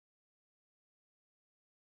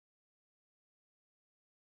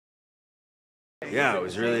Yeah, it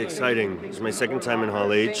was really exciting. It was my second time in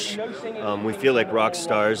Hall H. We feel like rock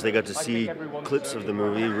stars. They got to see clips of the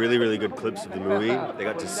movie, really, really good clips of the movie. They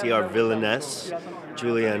got to see our villainess,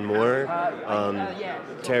 Julianne Moore.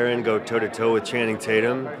 Taron go toe-to-toe with Channing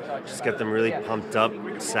Tatum. Just get them really pumped up,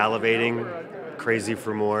 salivating, crazy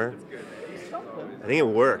for more. I think it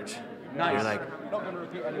worked. Nice. You're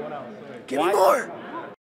like, give me more!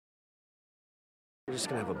 We're just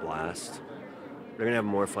going to have a blast. They're going to have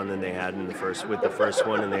more fun than they had with the first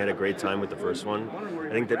one, and they had a great time with the first one.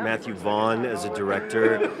 I think that Matthew Vaughn, as a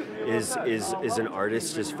director, is an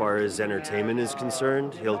artist as far as entertainment is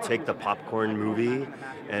concerned. He'll take the popcorn movie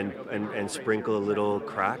and sprinkle a little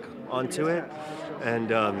crack onto it, and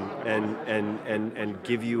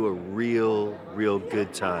give you a real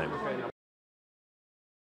good time.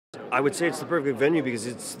 I would say it's the perfect venue because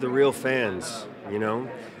it's the real fans, you know?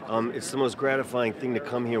 It's the most gratifying thing to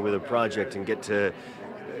come here with a project and get to,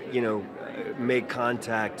 make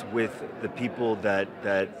contact with the people that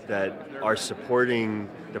are supporting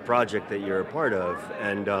the project that you're a part of,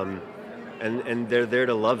 and they're there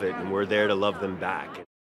to love it, and we're there to love them back.